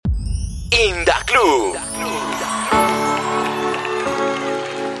in the club.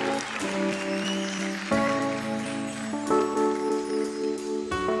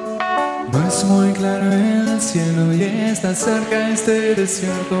 No es muy claro el cielo y está cerca este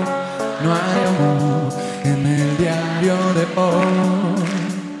desierto. No hay amor en el diario de hoy.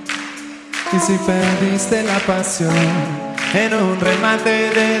 Y si perdiste la pasión en un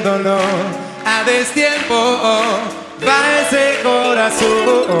remate de dolor, a destiempo va ese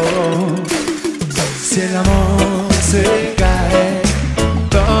corazón. Si el amor se cae,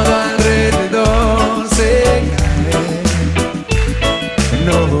 todo alrededor se cae.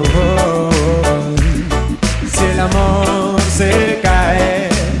 No. Si el amor se cae,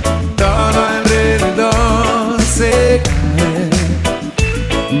 todo alrededor se cae.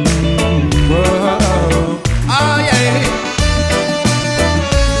 Oh, yeah.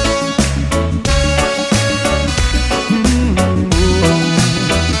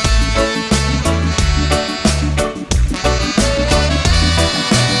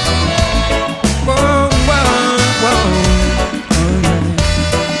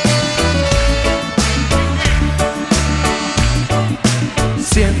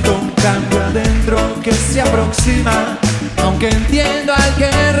 Siento un cambio adentro que se aproxima, aunque entiendo al que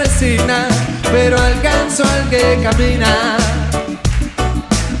resigna, pero alcanzo al que camina.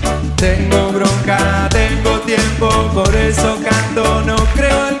 Tengo bronca, tengo tiempo, por eso canto, no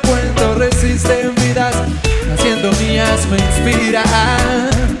creo el cuento, resisten vidas, haciendo mías me inspira.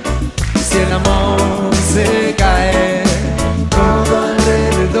 Si el amor se cae, todo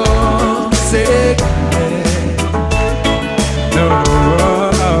alrededor se cae. No.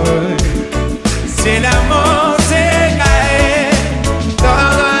 Si el amor se cae,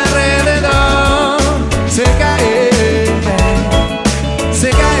 todo alrededor se cae,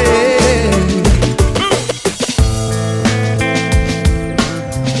 se cae.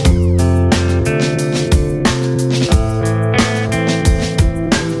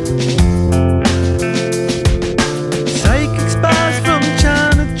 Psychic spies from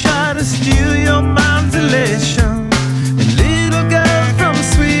China try to steal your mind's elation, and little girls from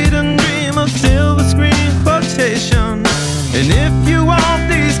Sweden dream of silver screen quotation. And if you want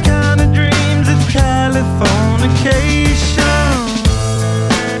these kind of dreams, it's Californication.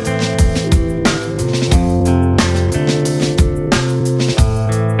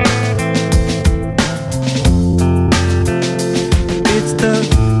 It's the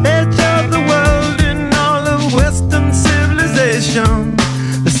edge of the world in all of Western civilization.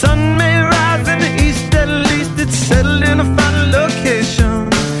 The sun may rise in the east, at least it's settled in a final location.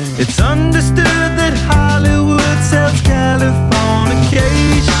 It's understood that Hollywood sells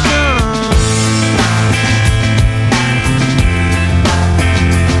Californication.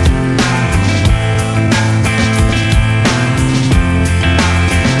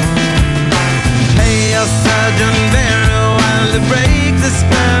 Play your surgeon very well to break the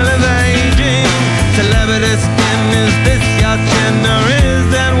spell of aging. Celebrity skin, is this your chin or is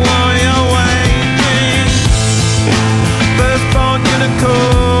that war you're waging? Firstborn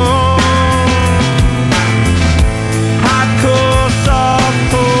unicorn, hardcore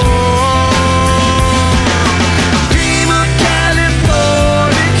softcore. Dream of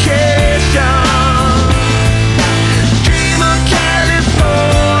Californication. Dream of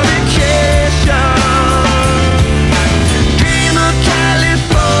Californication. Dream of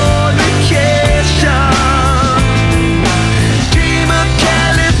Californication. Dream of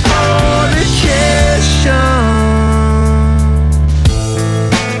Californication.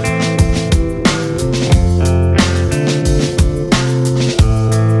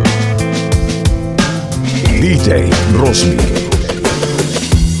 DJ Rosmi.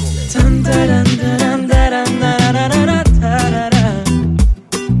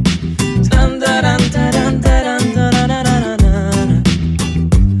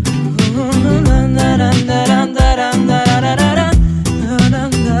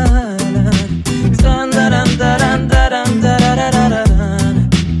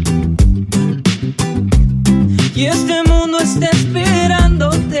 Y este mundo está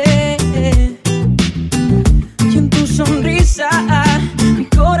esperándote, y en tu sonrisa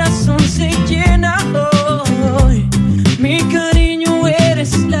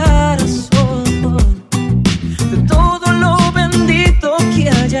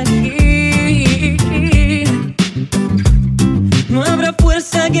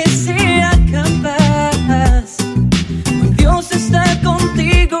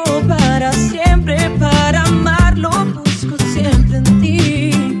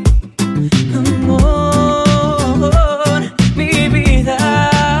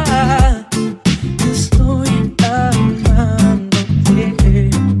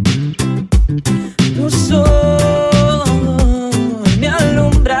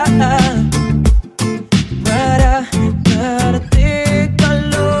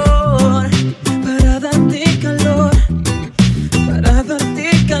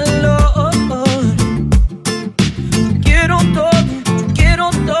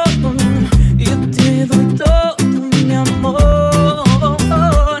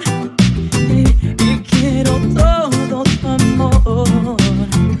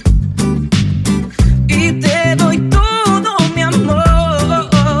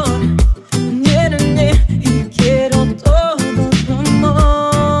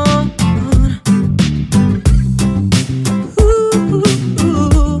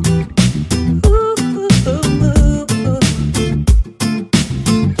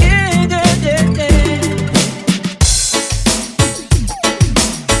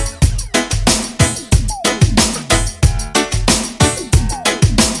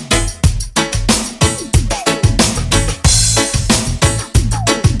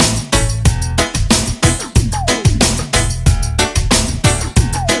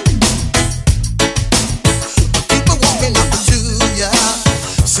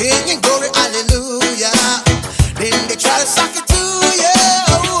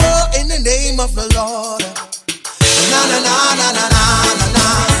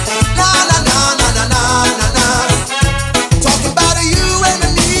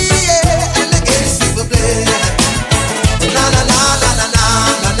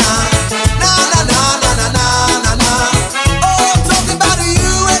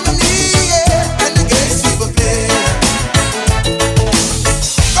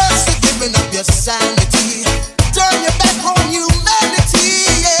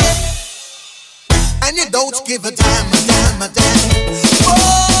give a damn, a damn, a damn.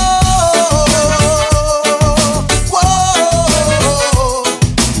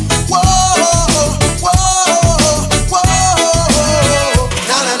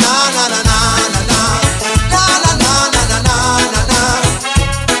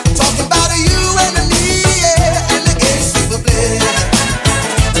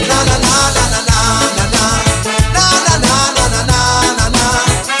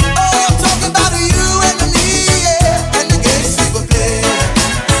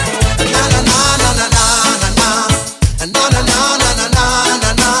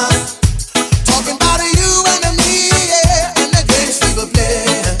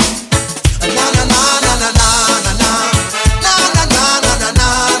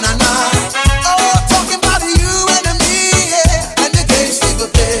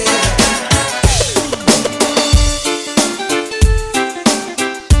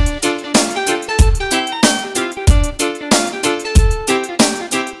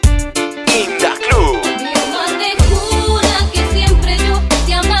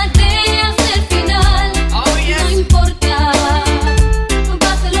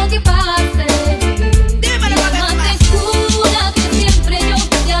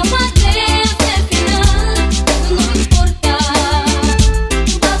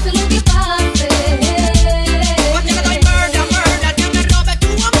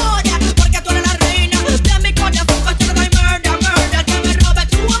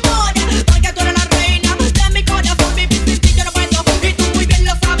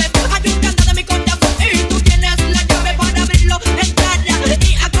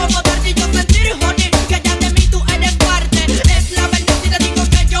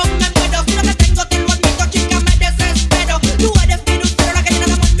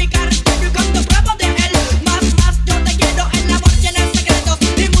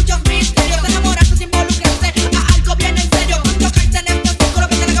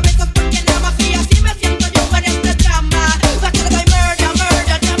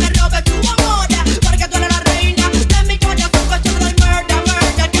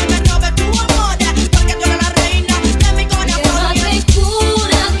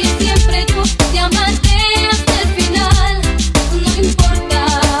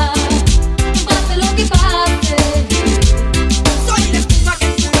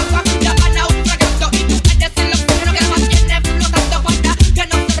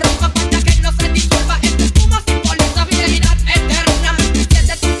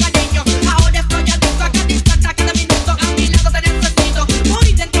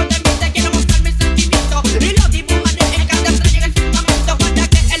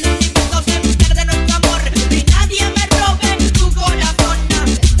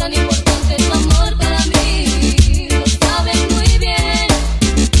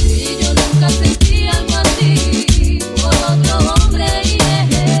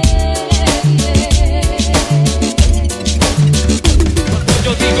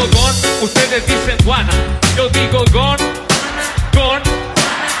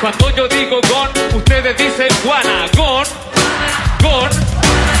 Cuando yo digo gon, ustedes dicen Juana. Gon, gon.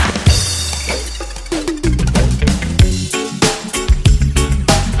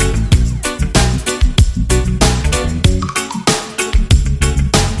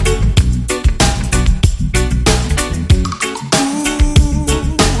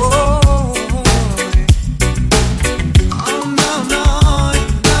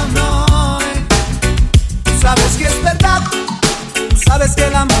 Sabes que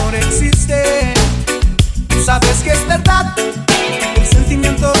el amor existe, tú sabes que es verdad, el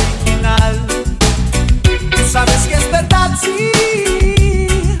sentimiento original. Tú sabes que es verdad, sí,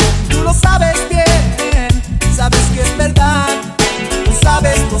 tú lo sabes bien, sabes que es verdad, tú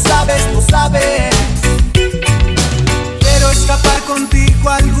sabes, tú sabes, tú sabes. Quiero escapar contigo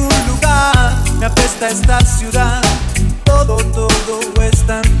a algún lugar, me apesta esta ciudad, todo es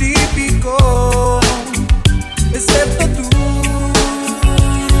tan típico, excepto tú.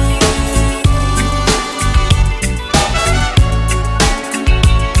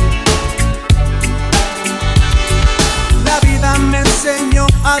 Me enseñó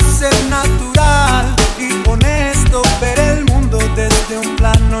a ser natural y honesto, ver el mundo desde un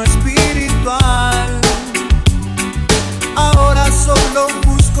plano espiritual. Ahora solo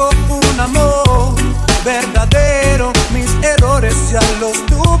busco un amor verdadero, mis errores ya los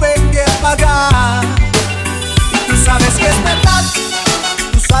tuve que pagar. Tú sabes que es verdad,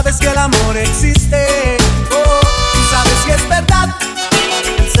 tú sabes que el amor existe, oh, tú sabes que es verdad,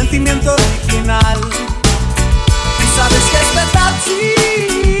 el sentimiento original. Sabes que es verdad,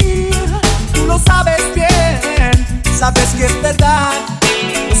 sí, tú lo sabes bien, sabes que es verdad,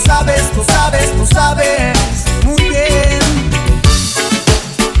 tú sabes, tú sabes, tú sabes.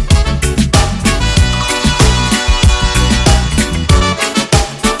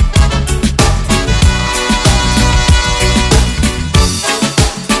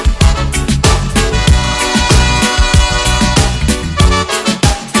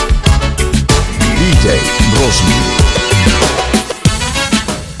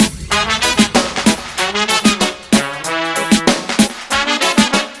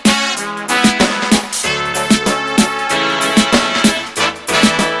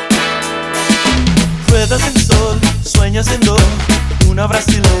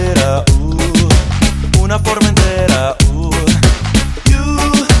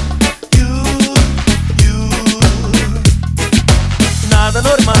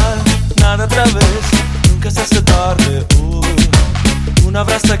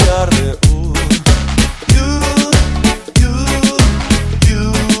 sacar de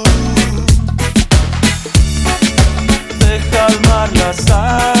deja al mar la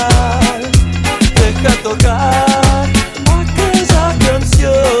sal, deja tocar aquella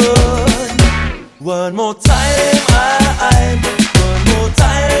canción. One more time.